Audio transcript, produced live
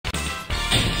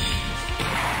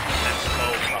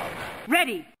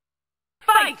Ready.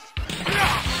 Fight!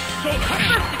 Shoulder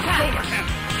cannon! Shoulder cannon!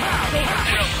 Level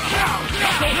 2!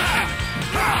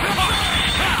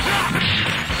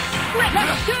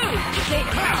 Level 2!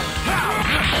 Shoulder cannon! Shoulder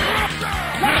cannon!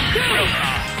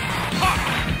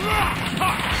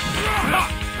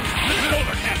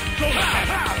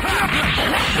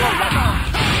 Let's go level!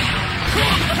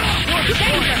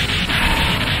 Danger!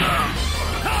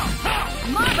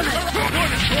 Marvelous! War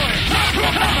Destroyer!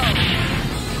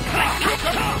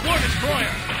 War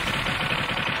Destroyer!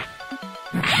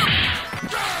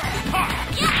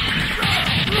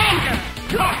 Danger!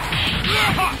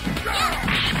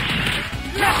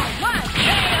 Level 1!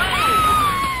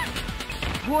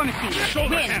 War Machine,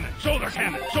 Shoulder win! cannon! Shoulder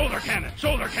cannon! Shoulder cannon!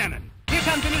 Shoulder cannon! Here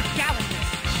comes a new challenger.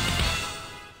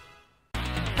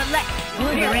 Select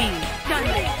Wolverine,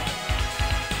 Chun-Li,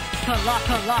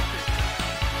 Colossus.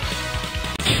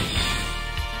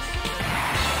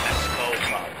 Let's go,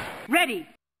 Bob. Ready.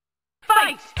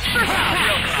 Fight! Shoulder cannon!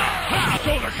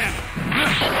 Shoulder cannon!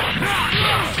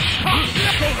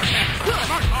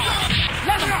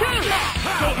 Level 2!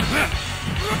 Shoulder cannon!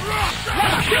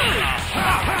 Level 2!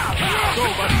 Go,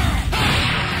 buddy!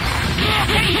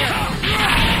 Danger!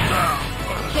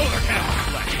 Shoulder cannon!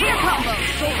 Ear combo!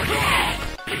 Shoulder cannon!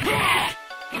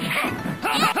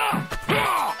 Level!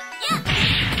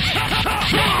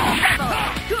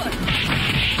 Good!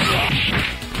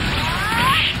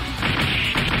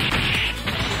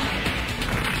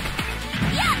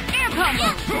 Ear combo!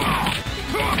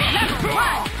 Level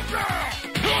 1!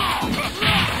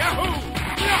 Yahoo!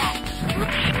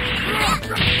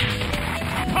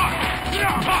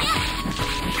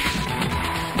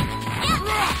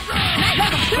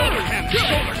 Level 2! Shoulder cannon!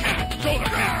 Shoulder cannon! Shoulder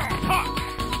cannon!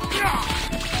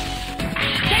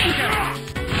 Danger!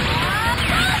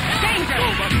 Danger! Go,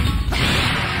 buddy!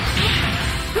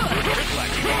 Good!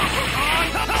 Reflex!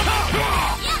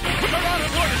 Come on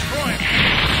and War Destroyer!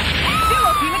 Duo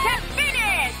team attack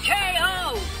finish! KO!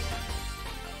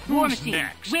 War Machine,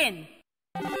 next? win!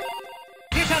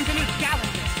 Here comes a new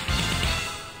challenger.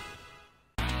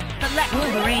 Select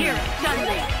Wolverine,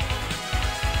 Chun-Li,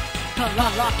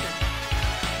 Colossus.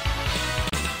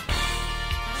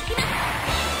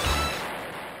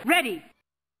 Ready.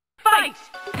 Fight!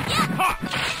 Ha!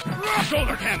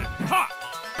 Shoulder cannon! Ha!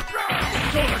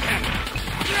 Shoulder cannon!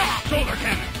 Shoulder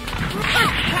cannon!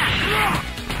 First attack!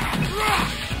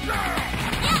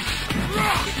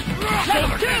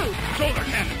 Level 2! Shoulder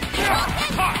cannon!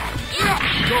 Ha!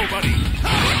 Go, buddy!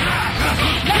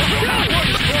 Level 2! War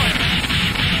Destroyer!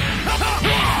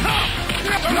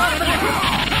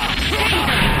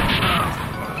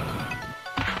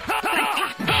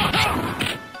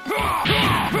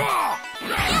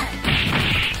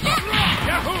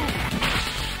 Yahoo!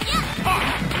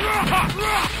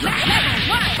 Level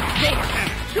 1! Shoulder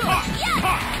cannon!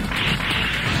 Ha!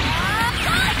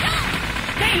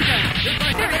 Danger!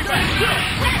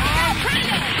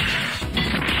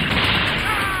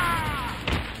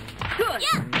 Good!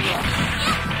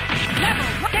 Level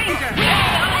 1! Danger!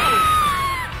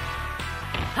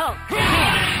 Hulk!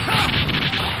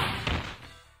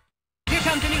 Here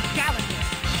comes a new challenger.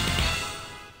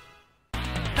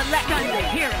 Select Chun-Li,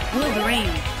 hero,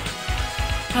 Wolverine,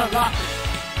 Colossus.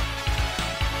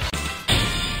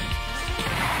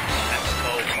 Let's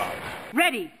go, Bob.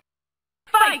 Ready.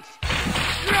 Fight!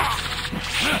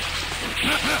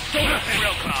 Shoulder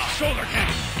cannon! Shoulder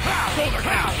cannon! Shoulder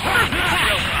cannon!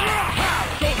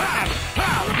 Shoulder cannon!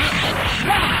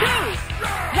 Level 2!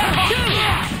 Level 2!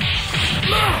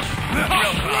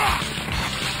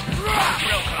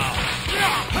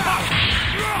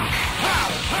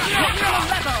 Maximum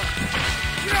level!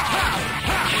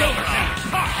 Shoulder cannon!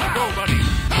 Go, buddy!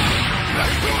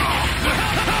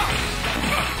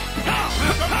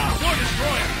 War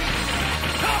Destroyer!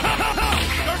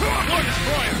 War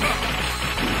Destroyer!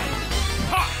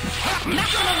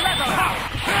 Maximum level!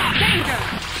 Danger!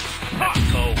 Let's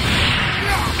go!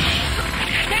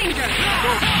 Danger!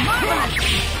 Marvelous!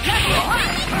 Level 1!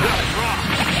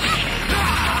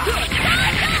 Good!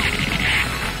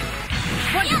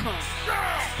 Wonderful!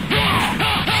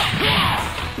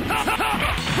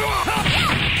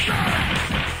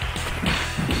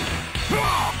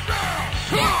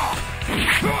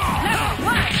 Level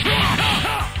 1!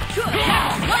 Good! Level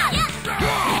 1!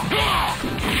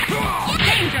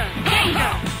 Danger!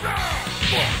 Danger!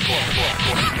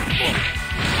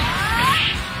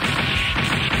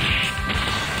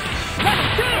 Level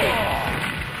 2!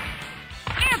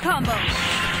 Air combo!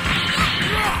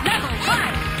 Level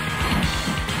 1!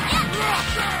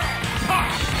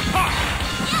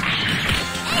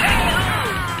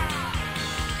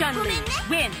 Chun-Li,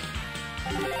 win!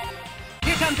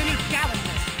 Here comes a new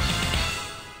challenger.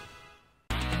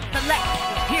 Select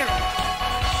your hero.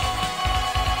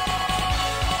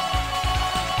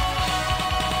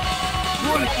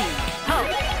 One team, Hulk.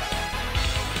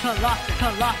 Colossus.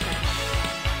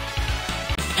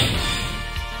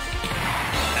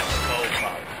 Let's go,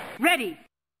 Bob. Ready.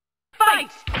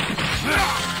 Fight!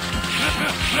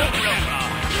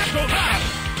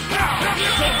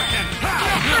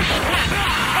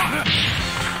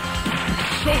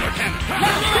 Shoulder cannon!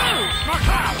 Level 2! Smart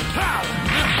pow! Pow!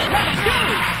 Level 2!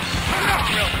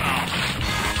 Real pow!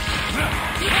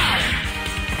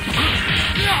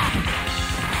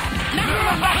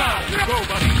 Maximum level! Go,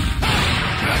 buddy!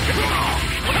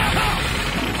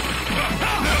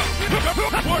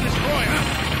 War Destroyer!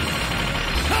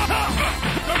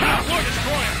 War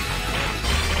Destroyer!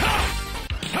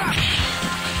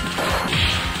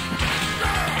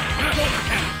 Shoulder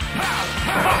cannon!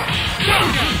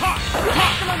 Danger!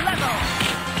 Maximum level!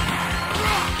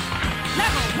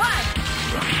 Level 1!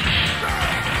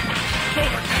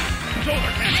 Shoulder cannon!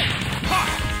 Shoulder cannon!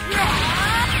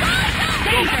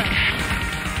 Danger!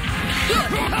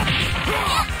 Good!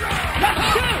 Level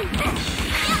 2!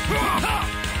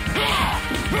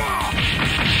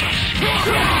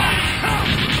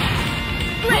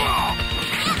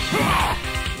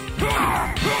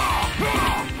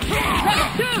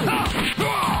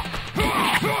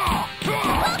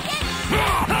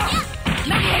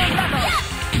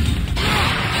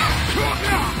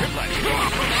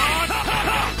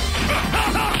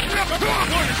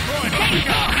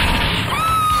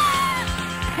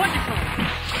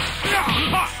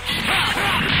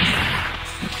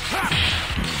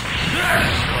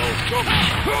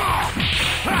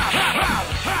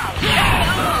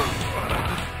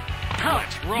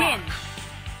 Win.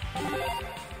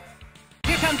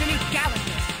 Here comes a new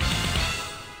challenger.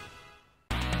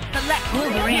 Select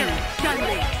Wolverine,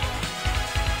 Chun-Li.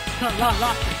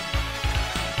 Colossus.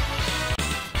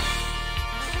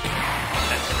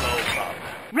 Let's go, Bob.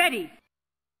 Ready.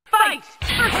 Fight!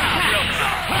 First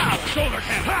attack! Shoulder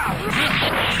cannon!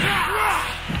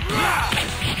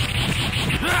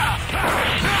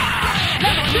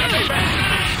 Level 2!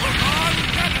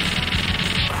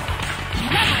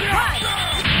 Level 1!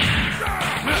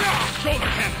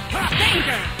 Shoulder cannon!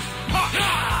 Danger!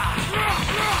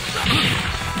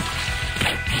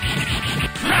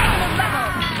 Maximum level!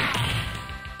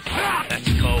 Let's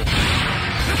go!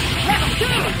 Level 2!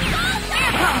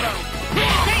 Air combo!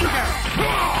 Danger!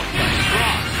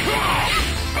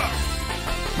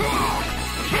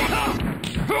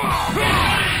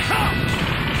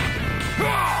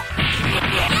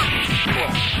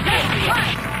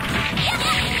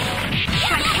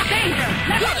 Danger!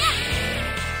 Level!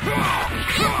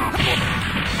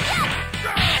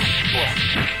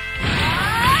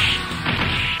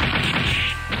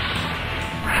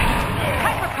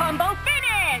 Hyper combo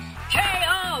finish!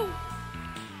 KO!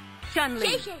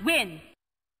 Chun-Li, win!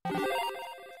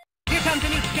 Here comes a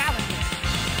new challenger.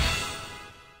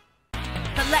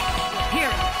 Select your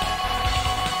hero.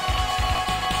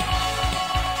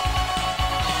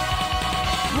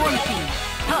 One team,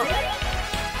 Hulk.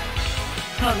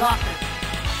 Colossus.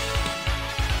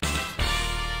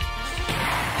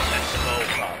 Let's go,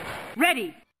 Bob. Ready.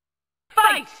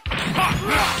 Fight!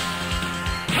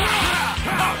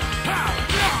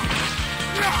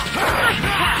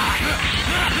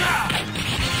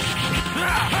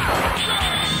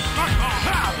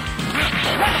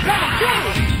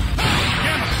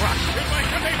 Gamma Crush! If I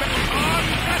can make it on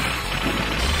cannon!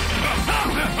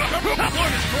 War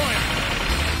Destroyer!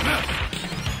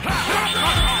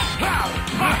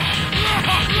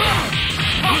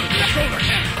 Shoulder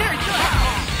cannon! Very good!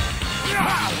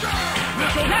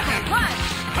 Shoulder Level cannon! 1!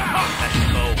 Let's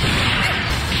go!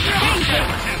 Danger!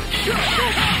 Very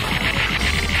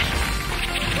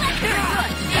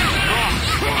good!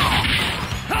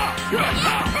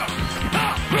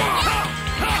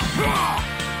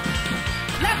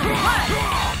 Level 1!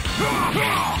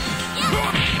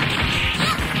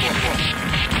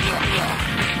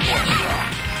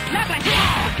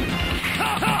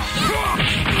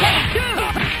 Level 2!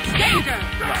 Danger!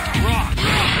 Rock!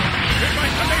 If I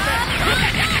can make it!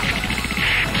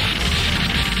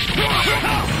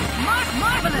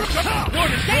 Marvelous! War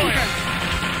Destroyer!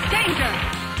 Danger!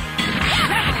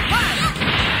 Level 1!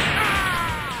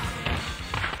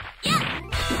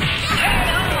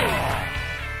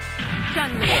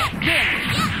 Chun-Li, win!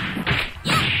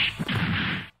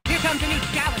 Here comes a new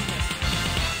challenger.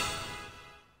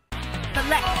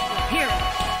 Select your hero.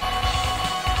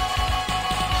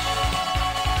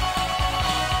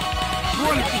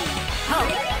 One team,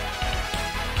 Hulk.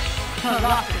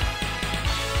 Colossus.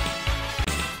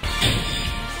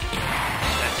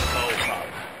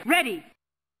 Ready.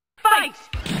 Fight!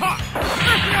 First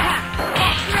attack!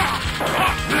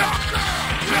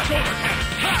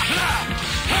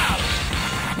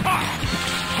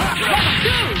 Level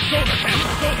 2! Good!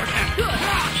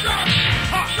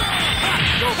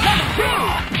 Level 2!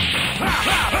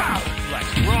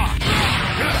 Let's rock!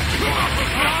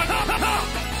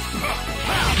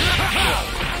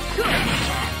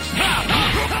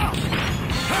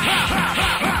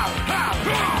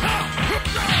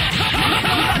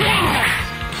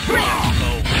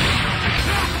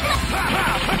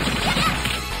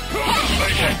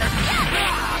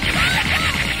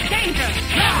 Danger!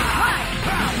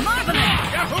 Marvelous!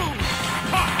 Yahoo!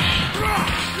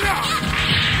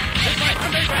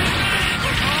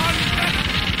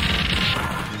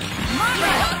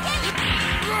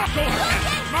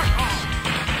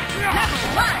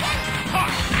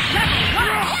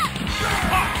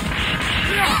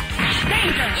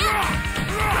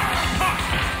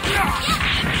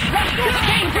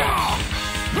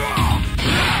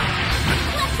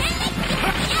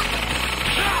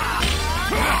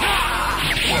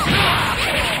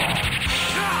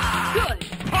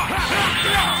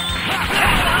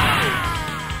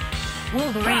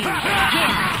 Wolverine,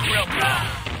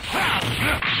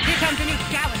 here comes a new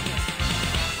challenger.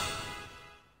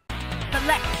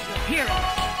 Select your hero.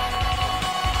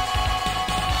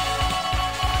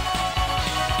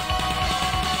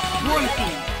 One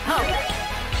team, Hulk.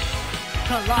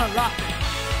 Colossus.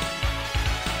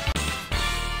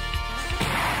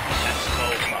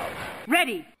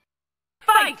 Ready.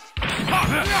 Fight!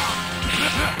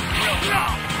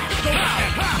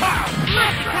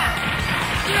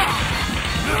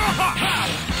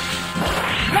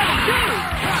 Level 2!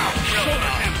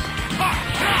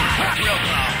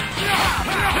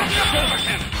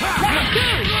 Level 2!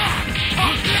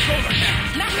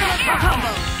 Maximum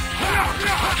combo!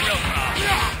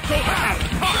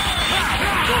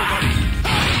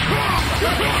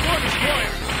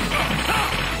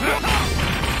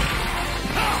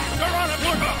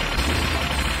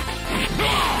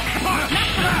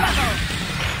 Maximum level!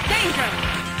 Danger!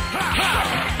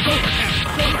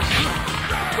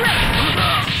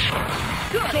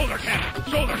 Shoulder cannon!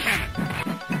 Shoulder cannon!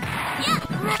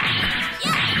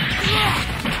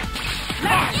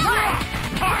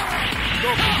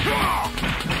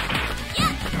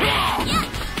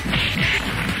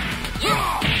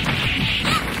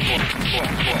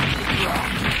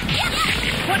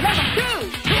 Level 2!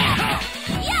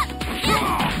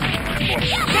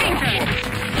 Danger!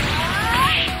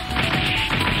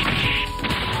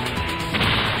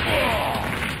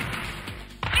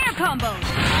 Air combo!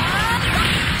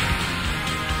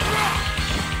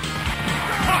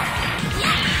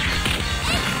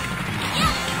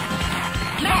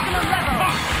 Maximum level!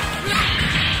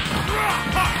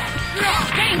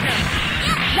 Danger!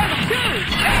 Level 2!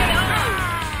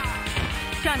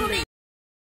 Chun-Li!